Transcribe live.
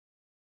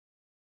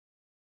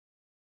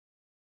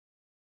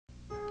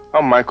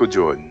I'm Michael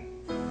Jordan.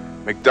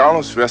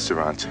 McDonald's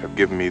restaurants have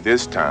given me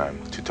this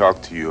time to talk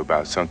to you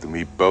about something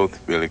we both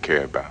really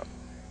care about,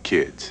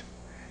 kids.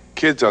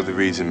 Kids are the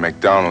reason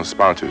McDonald's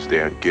sponsors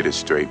their Get It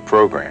Straight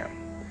program,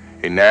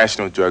 a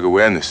national drug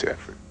awareness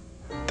effort.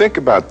 Think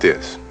about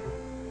this.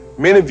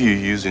 Many of you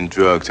using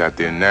drugs out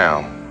there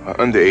now are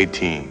under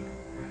 18.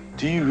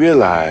 Do you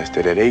realize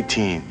that at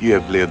 18, you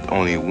have lived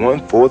only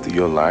 1/4 of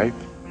your life?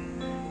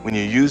 When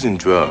you're using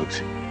drugs,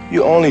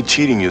 you're only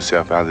cheating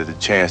yourself out of the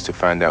chance to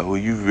find out who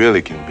you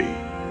really can be.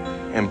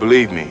 And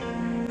believe me,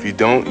 if you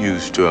don't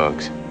use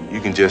drugs,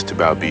 you can just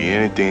about be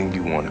anything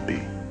you want to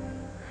be.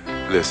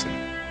 Listen,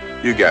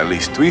 you got at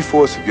least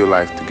 3/4 of your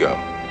life to go.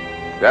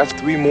 That's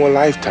 3 more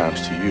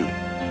lifetimes to you.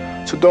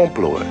 So don't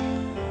blow it.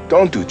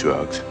 Don't do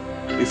drugs.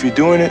 If you're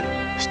doing it,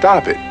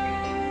 stop it.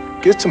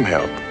 Get some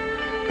help.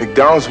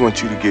 McDonald's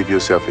wants you to give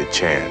yourself a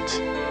chance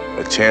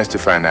to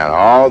find out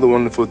all the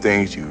wonderful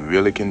things you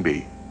really can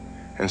be.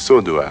 And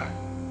so do I.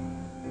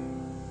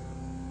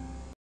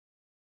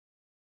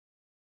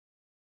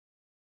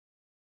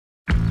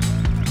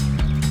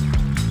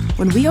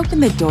 When we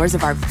opened the doors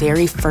of our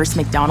very first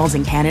McDonald's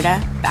in Canada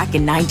back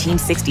in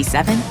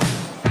 1967,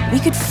 we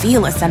could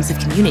feel a sense of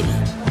community,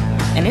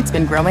 and it's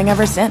been growing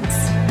ever since.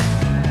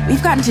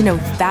 We've gotten to know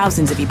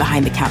thousands of you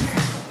behind the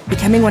counter,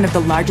 becoming one of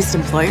the largest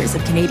employers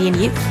of Canadian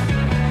youth.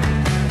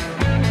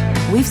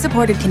 We've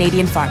supported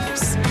Canadian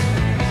farmers,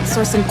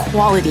 sourcing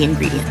quality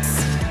ingredients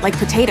like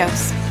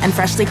potatoes and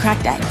freshly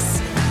cracked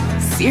eggs.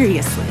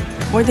 Seriously,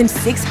 more than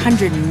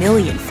 600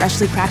 million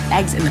freshly cracked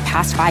eggs in the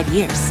past 5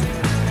 years.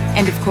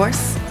 And of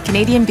course,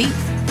 Canadian beef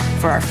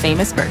for our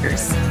famous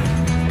burgers.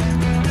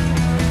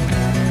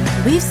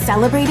 We've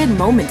celebrated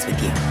moments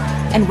with you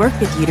and worked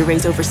with you to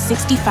raise over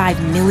 $65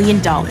 million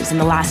in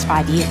the last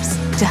 5 years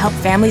to help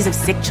families of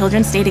sick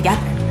children stay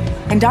together.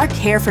 And our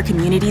care for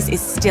communities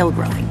is still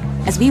growing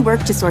as we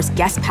work to source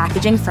guest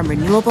packaging from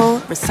renewable,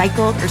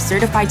 recycled, or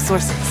certified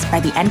sources by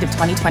the end of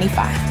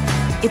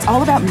 2025. It's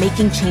all about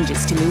making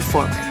changes to move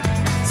forward,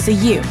 so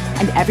you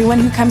and everyone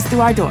who comes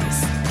through our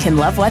doors can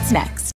love what's next.